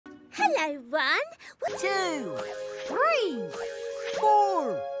Hello, 1, 2, 3,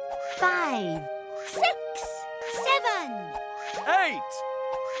 4, 5, 6, 7, 8,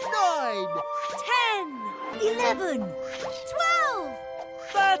 9, 10, 11, 12,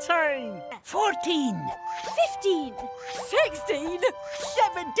 13, 14, 15, 16,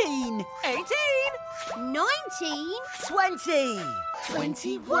 17, 18, 19, 20,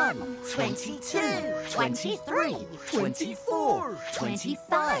 21, 22, 23, 24,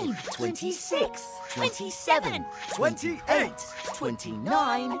 25, 26, 27, 28,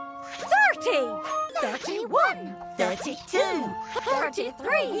 29, 30, 31, 32,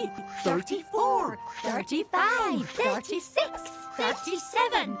 33, 34, 35, 36,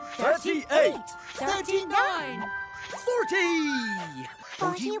 37, 38, 39, 40,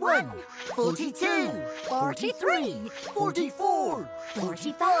 41, 42, 43, 44,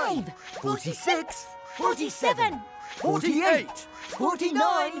 45, 46, 47, 48,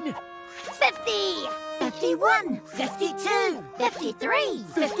 49, 50, 51, 52, 53,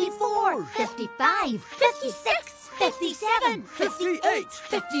 54, 55, 56, 57, 58,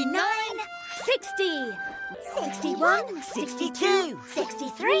 59, 60, 61, 62,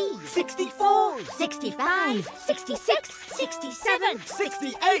 63, 64, 65, 66, 67,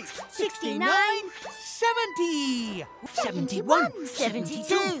 68, 69, 70, 71,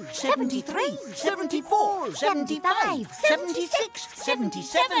 72, 73, 74, 75, 76,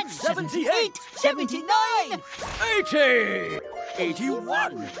 77, 78, 79, 80,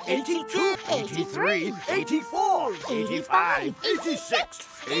 81, 82, 83, 84, 85, 86,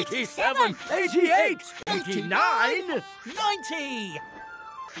 87, 88, 89, 90,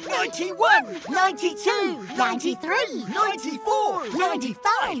 91, 92, 93, 94,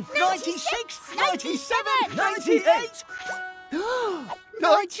 95, 96, 97, 98,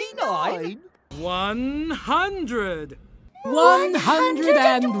 99, 100.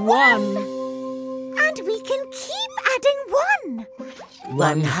 101. And we can keep adding 1.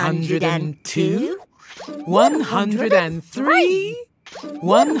 102, 103.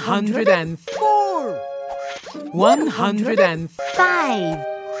 104. 105.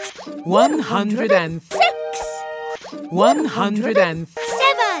 106. 107.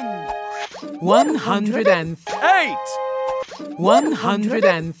 108.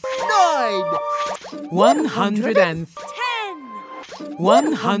 109. 110.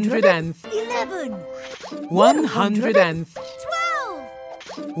 111. 112.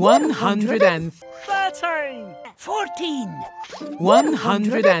 113. 14,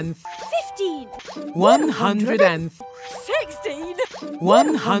 115. 116. 117.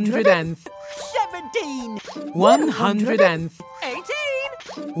 118. 19,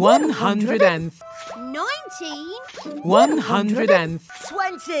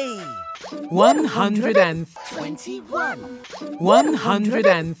 120. 21,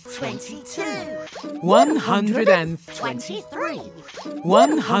 122. 23,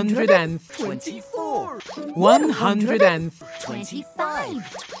 124. 25,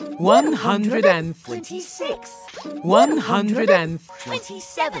 126.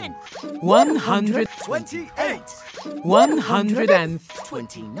 27, 100. 28, 100.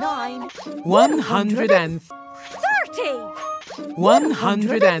 29, 100. 30,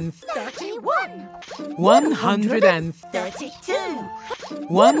 100. 31, 100. 32,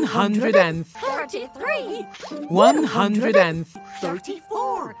 100. 33, 100.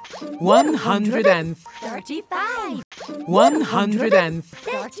 34, 100. 35, 100.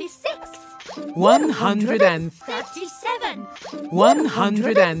 36, 100. 37,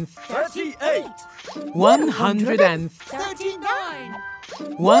 100. 38, 100. 39,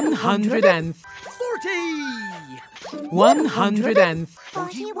 100. 40, 100.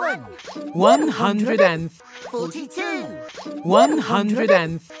 41, 100. 42,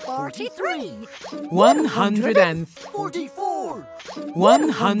 100. 43, 100. 44,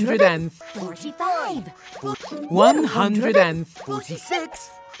 100. 45, 100. 46,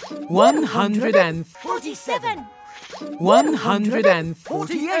 100. 47, 100.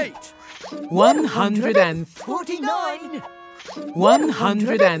 48, 100. 49,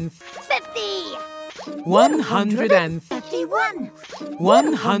 100. 50, 100. 51,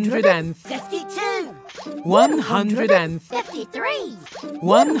 100. 52, 100. 53,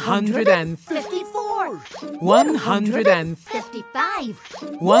 100. 54, 100. 55,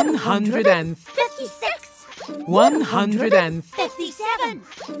 100. 56, 100. 57,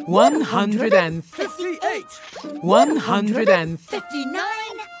 100. 58, 100. 59,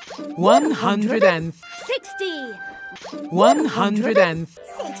 100. 60, 100.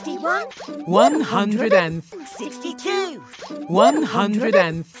 61, 100. 62,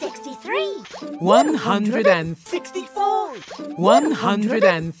 100. 63, 100. 64,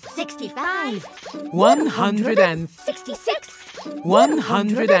 65, 166,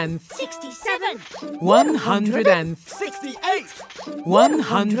 67, 68.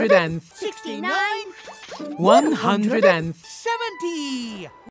 100, 69, 100, 70.